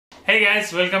Hey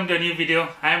guys, welcome to a new video.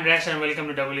 I am Rash and welcome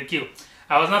to WQ.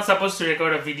 I was not supposed to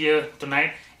record a video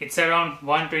tonight. It's around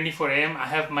 1:24 AM. I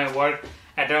have my work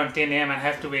at around 10 AM and I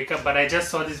have to wake up. But I just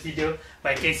saw this video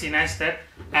by Casey Neistat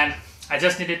and I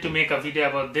just needed to make a video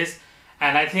about this.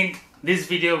 And I think this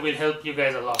video will help you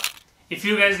guys a lot. If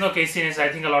you guys know Casey Neistat, I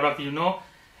think a lot of you know.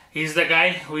 He's the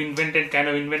guy who invented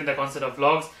the concept of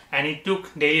vlogs, and he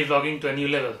took daily vlogging to a new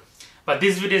level. But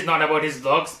this video is not about his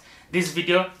vlogs. This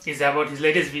video is about his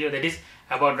latest video, that is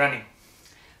about running.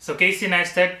 So Casey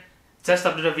Neistat just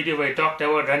uploaded a video where he talked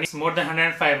about running more than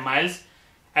 105 miles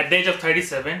at the age of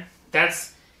 37.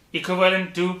 That's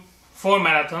equivalent to 4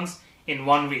 marathons in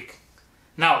 1 week.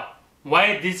 Now,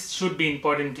 why this should be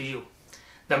important to you?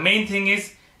 The main thing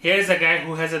is, here is a guy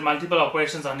who has had multiple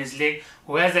operations on his leg,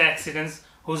 who has accidents,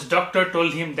 whose doctor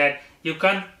told him that you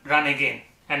can't run again.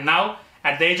 And now,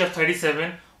 at the age of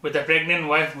 37, with a pregnant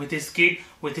wife, with his kid,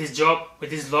 with his job,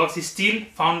 with his vlogs, he still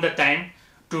found the time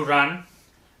to run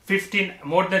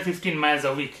more than 15 miles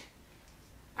a week.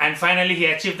 And finally, he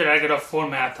achieved the target of 4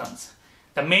 marathons.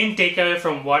 The main takeaway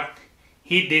from what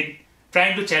he did,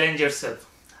 trying to challenge yourself.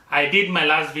 I did my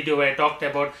last video where I talked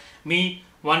about me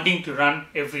wanting to run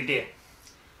every day.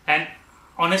 And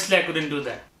honestly, I couldn't do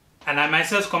that. And I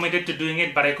myself committed to doing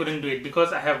it, but I couldn't do it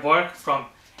because I have work from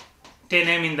 10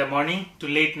 AM in the morning to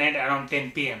late night around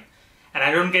 10 PM. And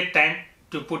I don't get time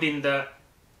to put in the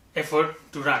effort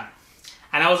to run.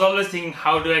 And I was always thinking,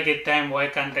 how do I get time? Why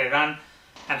can't I run?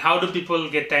 And how do people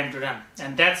get time to run?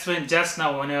 And that's when just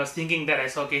now when I was thinking that I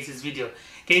saw Casey's video.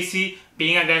 Casey,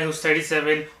 being a guy who's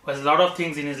 37, who has a lot of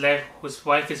things in his life, whose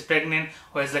wife is pregnant,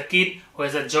 who has a kid, who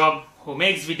has a job, who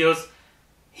makes videos,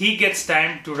 he gets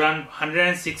time to run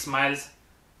 106 miles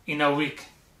in a week.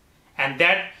 And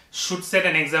that should set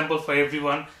an example for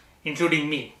everyone, including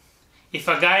me. If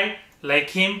a guy like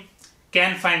him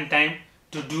can find time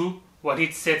to do what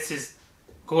he sets his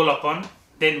goal upon,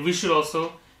 then we should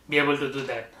also be able to do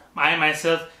that. I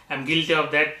myself am guilty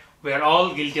of that. We are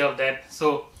all guilty of that.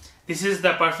 So this is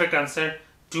the perfect answer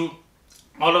to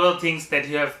all of the things that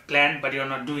you have planned but you are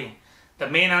not doing. The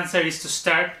main answer is to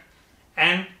start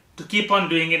and to keep on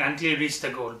doing it until you reach the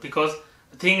goal. Because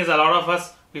the thing is, a lot of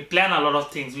us, we plan a lot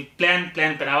of things. We plan.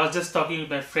 I was just talking with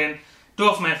my friend, 2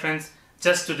 of my friends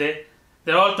just today.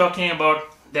 They're all talking about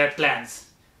their plans.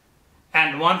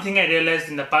 And one thing I realized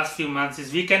in the past few months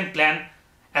is we can plan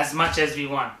as much as we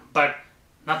want, but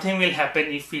nothing will happen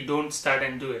if we don't start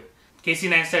and do it. Casey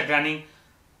Neistat running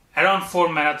around 4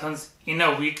 marathons in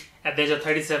a week at the age of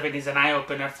 37 is an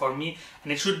eye-opener for me,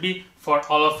 and it should be for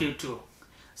all of you too.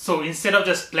 So instead of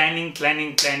just planning,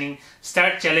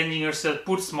 start challenging yourself,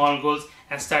 put small goals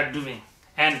and start doing.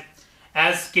 And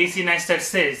as Casey Neistat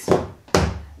says,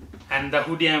 and the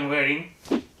hoodie I'm wearing,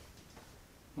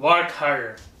 work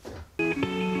harder.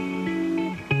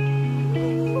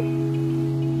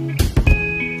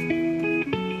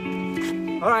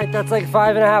 Alright, that's like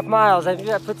 5.5 miles. I think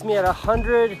that puts me at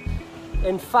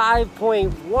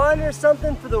 105.1 or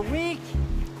something for the week,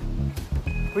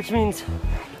 which means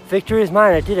victory is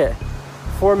mine. I did it.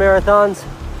 4 marathons,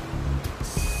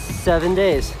 7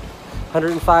 days,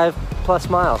 105 plus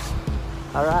miles.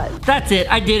 All right. That's it.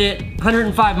 I did it.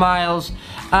 105 miles.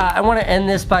 I want to end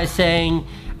this by saying,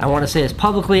 I want to say this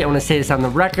publicly. I want to say this on the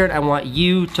record. I want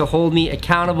you to hold me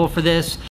accountable for this.